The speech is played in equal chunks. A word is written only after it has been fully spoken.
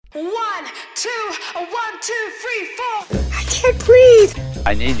1, 2, 1, 2, 3, 4. I can't breathe.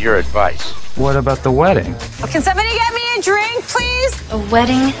 I need your advice. What about the wedding? Can somebody get me a drink, please? A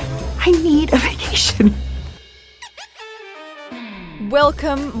wedding? I need a vacation.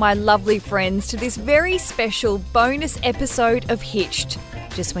 Welcome, my lovely friends, to this very special bonus episode of Hitched.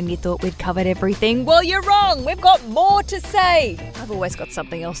 Just when you thought we'd covered everything, well, you're wrong. We've got more to say. I've always got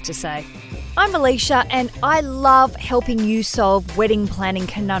something else to say. I'm Alicia, and I love helping you solve wedding planning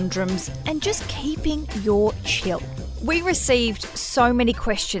conundrums and just keeping your chill. We received so many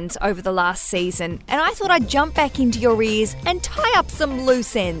questions over the last season, and I thought I'd jump back into your ears and tie up some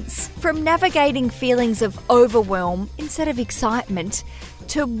loose ends. From navigating feelings of overwhelm instead of excitement,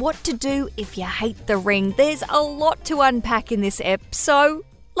 to what to do if you hate the ring. There's a lot to unpack in this ep, so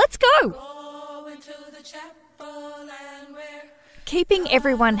let's go! Keeping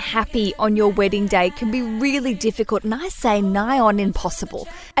everyone happy on your wedding day can be really difficult, and I say nigh on impossible.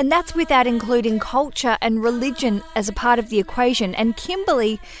 And that's without including culture and religion as a part of the equation, and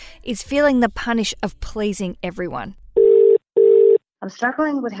Kimberly is feeling the punish of pleasing everyone. I'm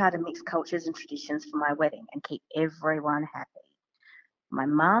struggling with how to mix cultures and traditions for my wedding and keep everyone happy. My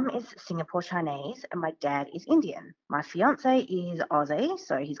mum is Singapore Chinese and my dad is Indian. My fiancé is Aussie,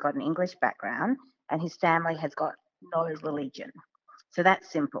 so he's got an English background, and his family has got no religion. So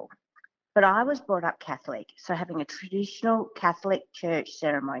that's simple. But I was brought up Catholic, so having a traditional Catholic church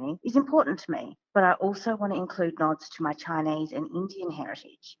ceremony is important to me. But I also want to include nods to my Chinese and Indian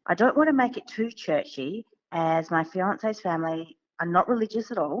heritage. I don't want to make it too churchy, as my fiancé's family are not religious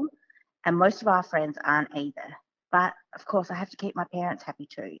at all, and most of our friends aren't either. But, of course, I have to keep my parents happy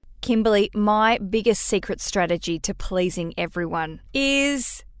too. Kimberly, my biggest secret strategy to pleasing everyone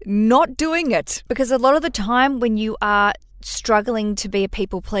is not doing it. Because a lot of the time when you are struggling to be a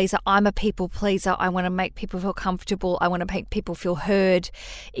people pleaser, I'm a people pleaser, I want to make people feel comfortable, I want to make people feel heard,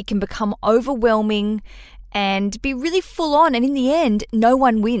 it can become overwhelming and be really full on, and in the end, no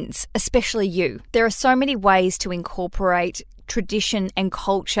one wins, especially you. There are so many ways to incorporate tradition and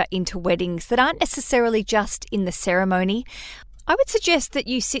culture into weddings that aren't necessarily just in the ceremony. I would suggest that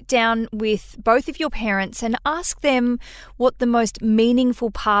you sit down with both of your parents and ask them what the most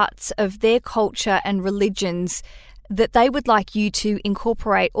meaningful parts of their culture and religions that they would like you to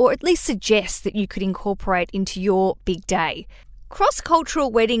incorporate, or at least suggest that you could incorporate into your big day.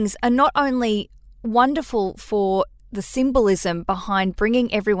 Cross-cultural weddings are not only wonderful for the symbolism behind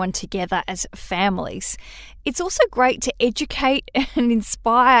bringing everyone together as families, it's also great to educate and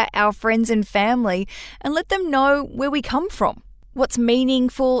inspire our friends and family and let them know where we come from, what's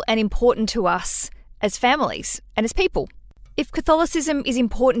meaningful and important to us as families and as people. If Catholicism is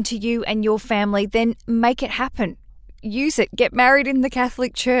important to you and your family, then make it happen. Use it. Get married in the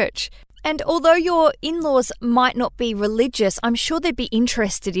Catholic Church. And although your in-laws might not be religious, I'm sure they'd be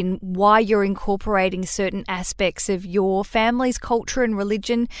interested in why you're incorporating certain aspects of your family's culture and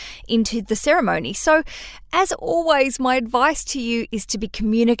religion into the ceremony. So, as always, my advice to you is to be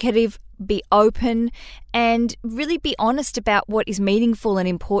communicative, be open, and really be honest about what is meaningful and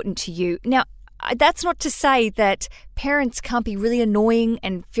important to you. Now, that's not to say that parents can't be really annoying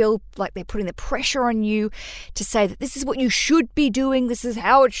and feel like they're putting the pressure on you to say that this is what you should be doing, this is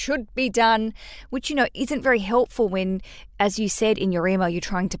how it should be done, which, isn't very helpful when, as you said in your email, you're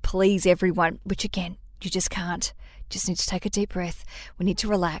trying to please everyone, which again, you just can't. Just need to take a deep breath. We need to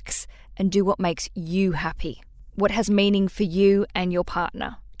relax and do what makes you happy, what has meaning for you and your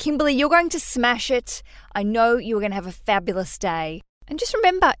partner. Kimberly, you're going to smash it. I know you're going to have a fabulous day. And just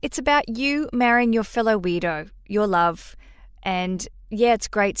remember, it's about you marrying your fellow weirdo, your love. And yeah, it's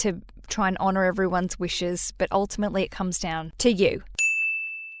great to try and honour everyone's wishes, but ultimately it comes down to you.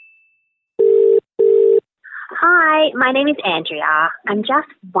 Hi, my name is Andrea. I'm just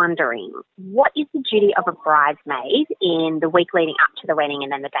wondering, what is the duty of a bridesmaid in the week leading up to the wedding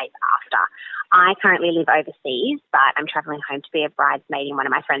and then the days after? I currently live overseas, but I'm travelling home to be a bridesmaid in one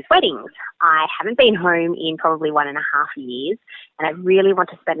of my friends' weddings. I haven't been home in probably 1.5 years, and I really want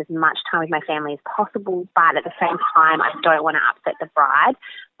to spend as much time with my family as possible, but at the same time, I don't want to upset the bride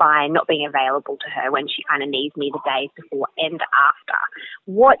by not being available to her when she kind of needs me the days before and after.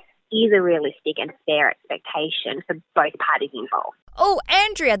 What is a realistic and fair expectation for both parties involved? Oh,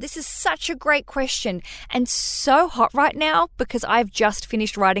 Andrea, this is such a great question and so hot right now because I've just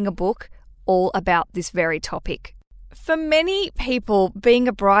finished writing a book all about this very topic. For many people, being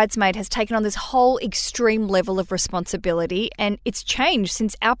a bridesmaid has taken on this whole extreme level of responsibility, and it's changed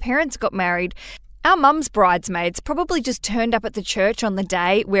since our parents got married. Our mum's bridesmaids probably just turned up at the church on the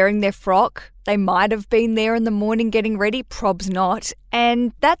day wearing their frock. They might have been there in the morning getting ready, probs not.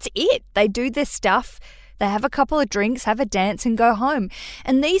 And that's it. They do their stuff. They have a couple of drinks, have a dance and go home.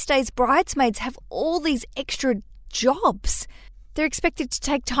 And these days, bridesmaids have all these extra jobs. They're expected to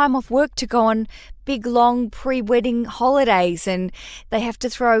take time off work to go on big, long pre-wedding holidays, and they have to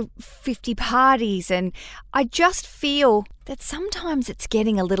throw 50 parties. And I just feel that sometimes it's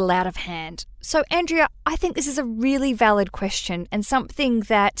getting a little out of hand. So, Andrea, I think this is a really valid question and something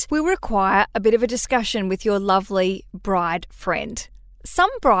that will require a bit of a discussion with your lovely bride friend.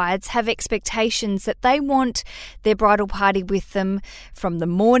 Some brides have expectations that they want their bridal party with them from the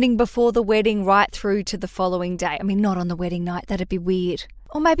morning before the wedding right through to the following day. I mean, not on the wedding night, that'd be weird.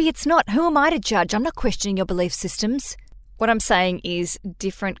 Or maybe it's not. Who am I to judge? I'm not questioning your belief systems. What I'm saying is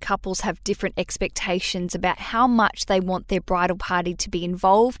different couples have different expectations about how much they want their bridal party to be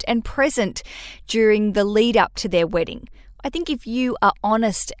involved and present during the lead up to their wedding. I think if you are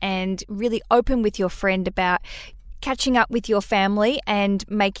honest and really open with your friend about catching up with your family and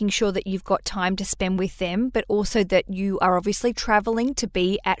making sure that you've got time to spend with them, but also that you are obviously traveling to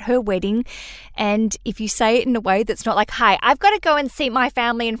be at her wedding. And if you say it in a way that's not like, "Hi, I've got to go and see my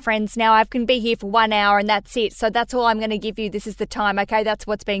family and friends now. I can be here for 1 hour and that's it. So that's all I'm going to give you. This is the time. Okay, that's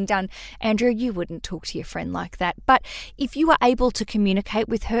what's being done." Andrea, you wouldn't talk to your friend like that. But if you are able to communicate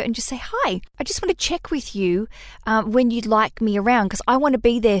with her and just say, "Hi, I just want to check with you when you'd like me around, because I want to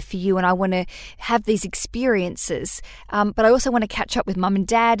be there for you and I want to have these experiences. But I also want to catch up with mum and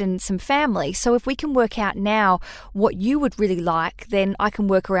dad and some family. So if we can work out now what you would really like, then I can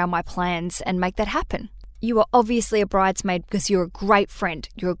work around my plans and make that happen." You are obviously a bridesmaid because you're a great friend,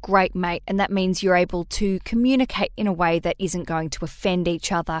 you're a great mate, and that means you're able to communicate in a way that isn't going to offend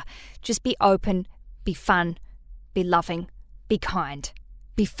each other. Just be open, be fun, be loving, be kind,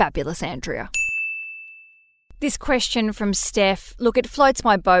 be fabulous, Andrea. This question from Steph, look, it floats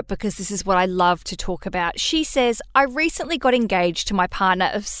my boat because this is what I love to talk about. She says, "I recently got engaged to my partner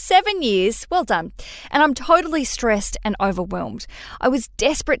of 7 years, well done, and I'm totally stressed and overwhelmed. I was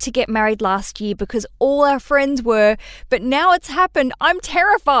desperate to get married last year because all our friends were, but now it's happened. I'm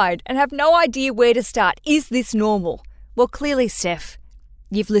terrified and have no idea where to start. Is this normal?" Well, clearly, Steph,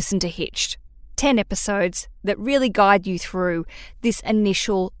 you've listened to Hitched. 10 episodes that really guide you through this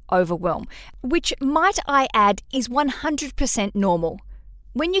initial overwhelm, which, might I add, is 100% normal.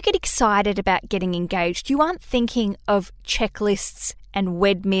 When you get excited about getting engaged, you aren't thinking of checklists and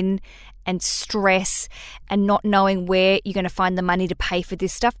wedmin and stress and not knowing where you're going to find the money to pay for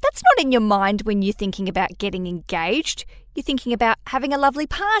this stuff. That's not in your mind when you're thinking about getting engaged. You're thinking about having a lovely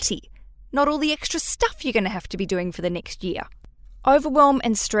party, not all the extra stuff you're going to have to be doing for the next year. Overwhelm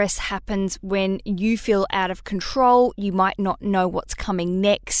and stress happens when you feel out of control, you might not know what's coming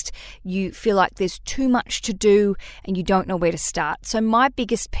next, you feel like there's too much to do and you don't know where to start. So my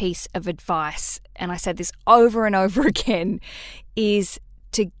biggest piece of advice, and I said this over and over again, is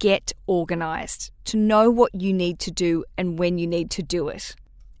to get organised, to know what you need to do and when you need to do it.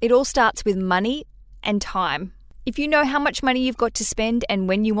 It all starts with money and time. If you know how much money you've got to spend and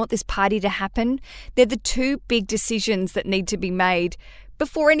when you want this party to happen, they're the two big decisions that need to be made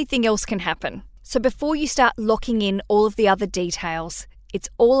before anything else can happen. So before you start locking in all of the other details, it's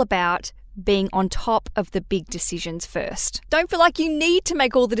all about being on top of the big decisions first. Don't feel like you need to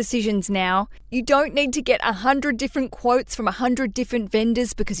make all the decisions now. You don't need to get 100 different quotes from 100 different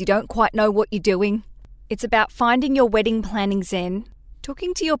vendors because you don't quite know what you're doing. It's about finding your wedding planning zen,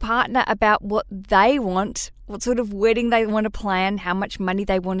 talking to your partner about what they want, what sort of wedding they want to plan, how much money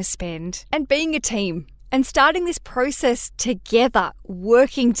they want to spend, and being a team. And starting this process together,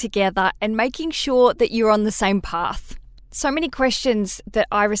 working together, and making sure that you're on the same path. So many questions that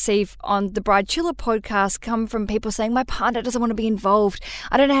I receive on the Bride Chiller podcast come from people saying, "My partner doesn't want to be involved.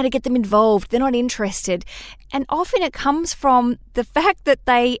 I don't know how to get them involved. They're not interested." And often it comes from the fact that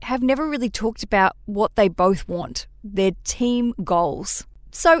they have never really talked about what they both want, their team goals.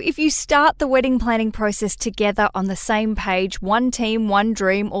 So if you start the wedding planning process together on the same page, one team, one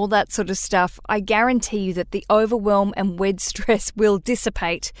dream, all that sort of stuff, I guarantee you that the overwhelm and wed stress will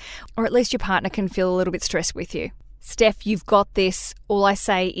dissipate, or at least your partner can feel a little bit stressed with you. Steph, you've got this. All I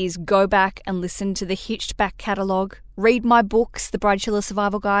say is go back and listen to the Hitched back catalogue. Read my books, the Bride Chiller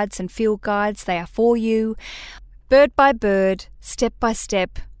Survival Guides and Field Guides. They are for you. Bird by bird, step by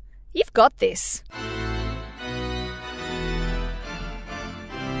step. You've got this.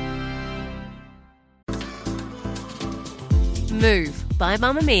 Move by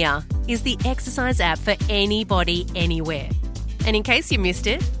Mamamia is the exercise app for anybody, anywhere. And in case you missed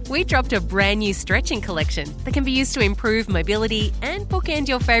it, we dropped a brand new stretching collection that can be used to improve mobility and bookend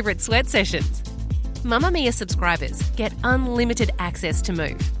your favourite sweat sessions. Mamamia subscribers get unlimited access to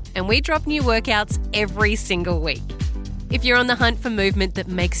Move, and we drop new workouts every single week. If you're on the hunt for movement that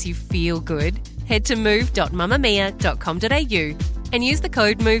makes you feel good, Head to move.mamamia.com.au and use the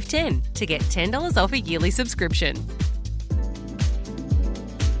code MOVE10 to get $10 off a yearly subscription.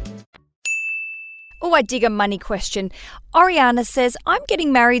 Oh, I dig a money question. Oriana says, I'm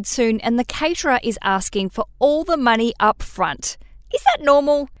getting married soon and the caterer is asking for all the money up front. Is that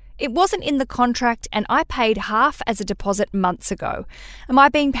normal? It wasn't in the contract and I paid half as a deposit months ago. Am I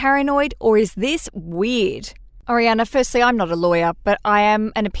being paranoid or is this weird? Oriana, firstly, I'm not a lawyer, but I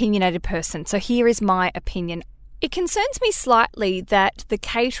am an opinionated person, so here is my opinion. It concerns me slightly that the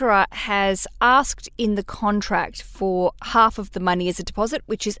caterer has asked in the contract for half of the money as a deposit,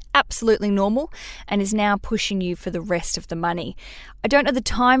 which is absolutely normal, and is now pushing you for the rest of the money. I don't know the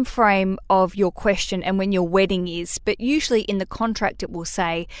time frame of your question and when your wedding is, but usually in the contract it will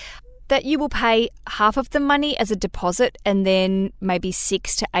say that you will pay half of the money as a deposit and then maybe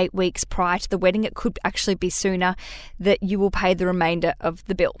 6 to 8 weeks prior to the wedding, it could actually be sooner, that you will pay the remainder of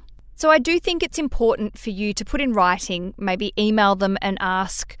the bill. So I do think it's important for you to put in writing, maybe email them and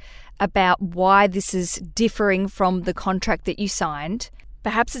ask about why this is differing from the contract that you signed.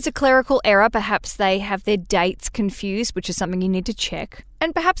 Perhaps it's a clerical error, perhaps they have their dates confused, which is something you need to check.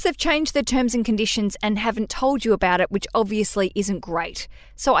 And perhaps they've changed their terms and conditions and haven't told you about it, which obviously isn't great.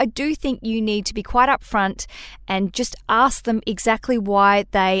 So I do think you need to be quite upfront and just ask them exactly why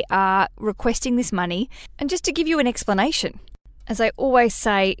they are requesting this money and just to give you an explanation. As I always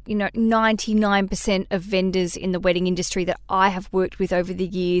say, 99% of vendors in the wedding industry that I have worked with over the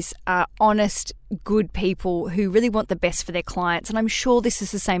years are honest, good people who really want the best for their clients. And I'm sure this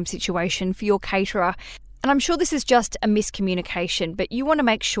is the same situation for your caterer. And I'm sure this is just a miscommunication, but you want to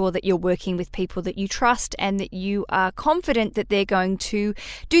make sure that you're working with people that you trust and that you are confident that they're going to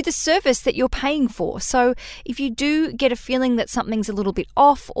do the service that you're paying for. So if you do get a feeling that something's a little bit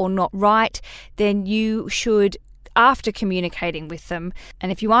off or not right, then you should, after communicating with them,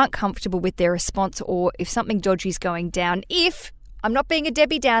 and if you aren't comfortable with their response or if something dodgy is going down, I'm not being a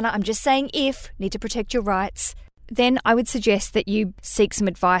Debbie Downer, I'm just saying need to protect your rights, then I would suggest that you seek some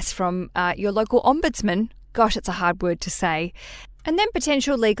advice from your local ombudsman. Gosh, it's a hard word to say. And then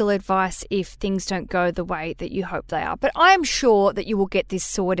potential legal advice if things don't go the way that you hope they are. But I am sure that you will get this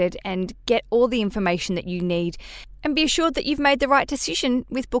sorted and get all the information that you need and be assured that you've made the right decision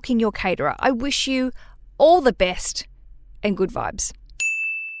with booking your caterer. I wish you all the best and good vibes.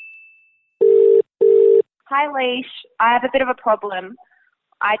 Hi, Leash. I have a bit of a problem.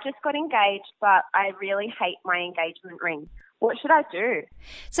 I just got engaged, but I really hate my engagement ring. What should I do?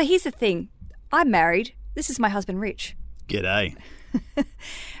 So here's the thing. I'm married. This is my husband, Rich. G'day.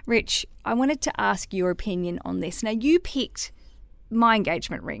 Rich, I wanted to ask your opinion on this. Now, you picked my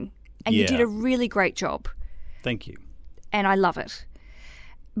engagement ring and you did a really great job. Thank you. And I love it.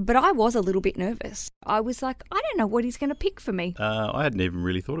 But I was a little bit nervous. I was like, I don't know what he's going to pick for me. I hadn't even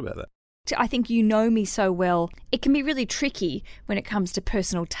really thought about that. I think you know me so well. It can be really tricky when it comes to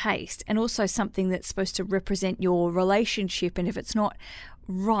personal taste and also something that's supposed to represent your relationship. And if it's not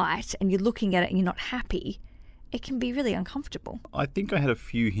right and you're looking at it and you're not happy, it can be really uncomfortable. I think I had a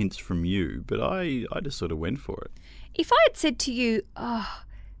few hints from you, but I just sort of went for it. If I had said to you, I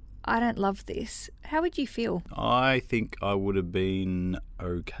don't love this, how would you feel? I think I would have been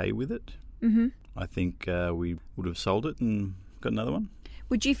okay with it. Mm-hmm. I think we would have sold it and got another one.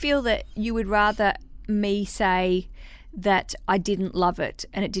 Would you feel that you would rather me say that I didn't love it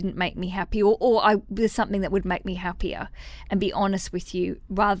and it didn't make me happy, or there's something that would make me happier, and be honest with you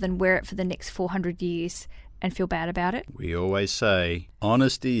rather than wear it for the next 400 years and feel bad about it? We always say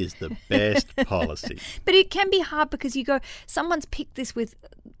honesty is the best policy. But it can be hard because you go, someone's picked this with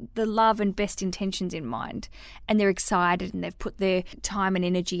the love and best intentions in mind and they're excited and they've put their time and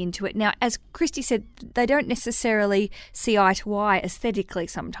energy into it. Now, as Christy said, they don't necessarily see eye to eye aesthetically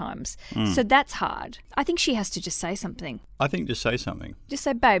sometimes. So that's hard. I think she has to just say something. I think just say something. Just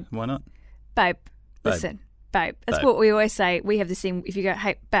say, babe. Why not? Babe, listen, babe. That's Babe. what we always say. We have this thing, if you go,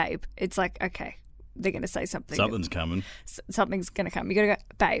 hey, babe, it's like, okay, they're going to say something. Something's coming. Something's going to come. You got to go,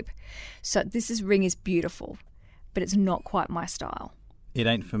 babe. So this ring is beautiful, but it's not quite my style. It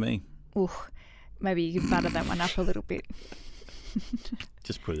ain't for me. Ooh, maybe you can butter that one up a little bit.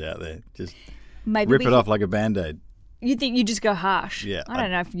 Just put it out there. Just maybe rip it off like a Band-Aid. You think you just go harsh? Yeah. I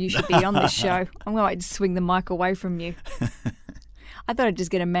don't know if you should be on this show. I'm going to swing the mic away from you. I thought I'd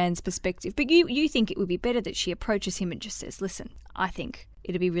just get a man's perspective. But you think it would be better that she approaches him and just says, listen, I think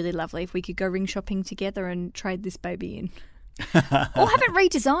it'd be really lovely if we could go ring shopping together and trade this baby in. Or have it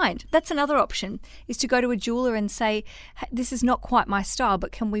redesigned. That's another option, is to go to a jeweler and say, hey, this is not quite my style,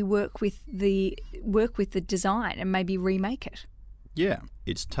 but can we work with the design and maybe remake it? Yeah.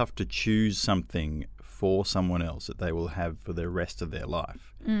 It's tough to choose something for someone else that they will have for the rest of their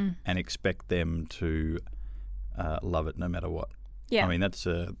life and expect them to love it no matter what. Yeah. I mean, that's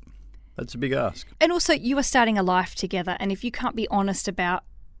a big ask. And also, you are starting a life together, and if you can't be honest about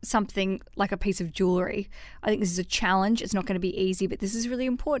something like a piece of jewellery, I think this is a challenge. It's not going to be easy, but this is really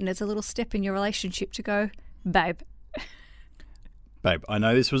important. It's a little step in your relationship to go, babe. Babe, I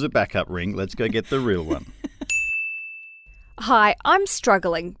know this was a backup ring. Let's go get the real one. Hi, I'm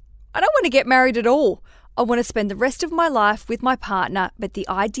struggling. I don't want to get married at all. I want to spend the rest of my life with my partner, but the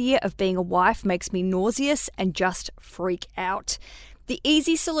idea of being a wife makes me nauseous and just freak out. The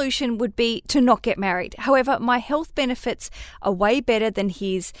easy solution would be to not get married. However, my health benefits are way better than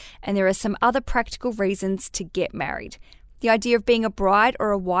his, and there are some other practical reasons to get married. The idea of being a bride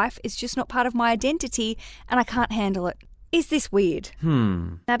or a wife is just not part of my identity, and I can't handle it. Is this weird?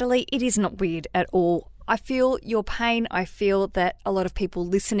 Natalie, it is not weird at all. I feel your pain. I feel that a lot of people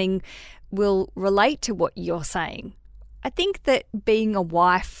listening will relate to what you're saying. I think that being a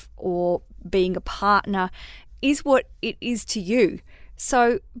wife or being a partner is what it is to you.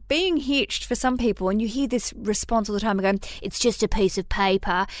 So being hitched for some people, and you hear this response all the time, going, it's just a piece of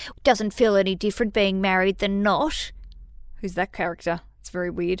paper, doesn't feel any different being married than not. Who's that character? It's very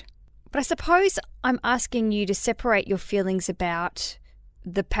weird. But I suppose I'm asking you to separate your feelings about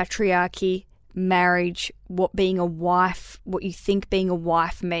the patriarchy, marriage, what being a wife, what you think being a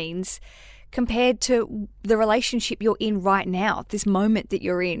wife means, compared to the relationship you're in right now, this moment that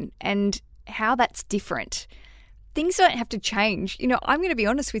you're in, and how that's different. Things don't have to change. You know, I'm going to be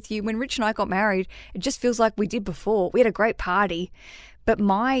honest with you. When Rich and I got married, it just feels like we did before. We had a great party. But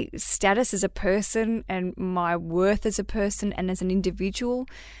my status as a person and my worth as a person and as an individual,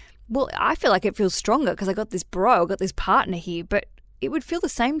 well, I feel like it feels stronger because I got this bro, I got this partner here. But it would feel the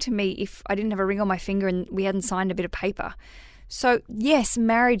same to me if I didn't have a ring on my finger and we hadn't signed a bit of paper. So, yes,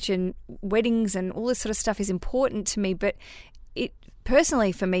 marriage and weddings and all this sort of stuff is important to me, but it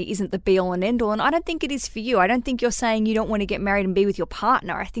personally for me isn't the be-all and end-all, and I don't think it is for you. I don't think you're saying you don't want to get married and be with your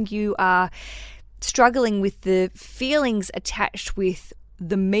partner. I think you are struggling with the feelings attached with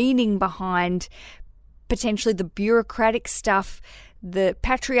the meaning behind potentially the bureaucratic stuff, the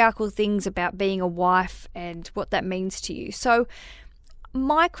patriarchal things about being a wife and what that means to you. So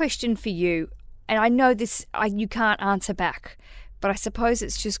my question for you, and I know this you can't answer back, but I suppose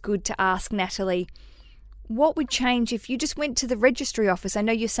it's just good to ask Natalie, what would change if you just went to the registry office? I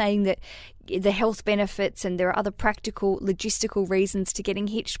know you're saying that the health benefits and there are other practical, logistical reasons to getting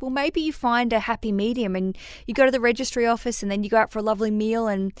hitched. Well, maybe you find a happy medium and you go to the registry office and then you go out for a lovely meal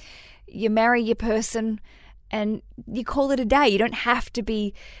and you marry your person and you call it a day. You don't have to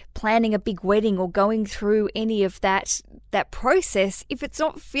be planning a big wedding or going through any of that process if it's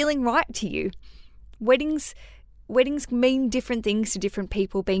not feeling right to you. Weddings mean different things to different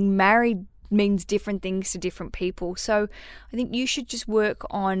people. Being married means different things to different people. So I think you should just work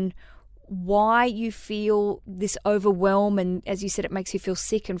on why you feel this overwhelm and, as you said, it makes you feel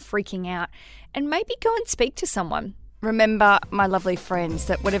sick and freaking out, and maybe go and speak to someone. Remember, my lovely friends,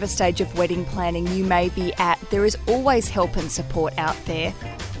 that whatever stage of wedding planning you may be at, there is always help and support out there.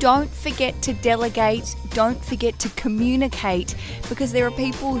 Don't forget to delegate, don't forget to communicate, because there are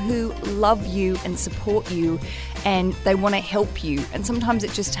people who love you and support you and they want to help you. And sometimes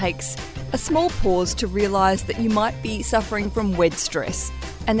it just takes a small pause to realise that you might be suffering from wed stress,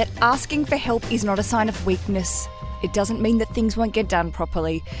 and that asking for help is not a sign of weakness. It doesn't mean that things won't get done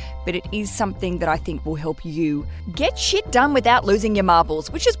properly, but it is something that I think will help you get shit done without losing your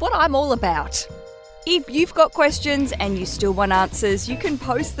marbles, which is what I'm all about. If you've got questions and you still want answers, you can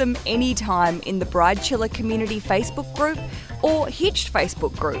post them anytime in the Bride Chiller Community Facebook group or Hitched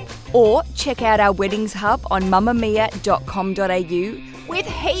Facebook group. Or check out our weddings hub on mamamia.com.au with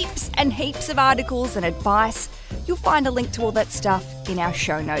heaps and heaps of articles and advice. You'll find a link to all that stuff in our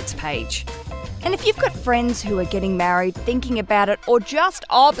show notes page. And if you've got friends who are getting married, thinking about it, or just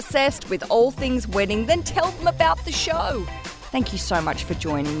obsessed with all things wedding, then tell them about the show. Thank you so much for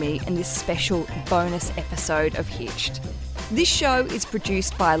joining me in this special bonus episode of Hitched. This show is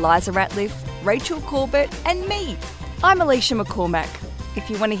produced by Eliza Ratliff, Rachel Corbett, and me. I'm Alicia McCormack. If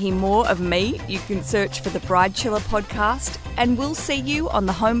you want to hear more of me, you can search for the Bride Chiller podcast, and we'll see you on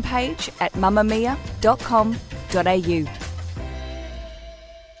the homepage at mamamia.com.au.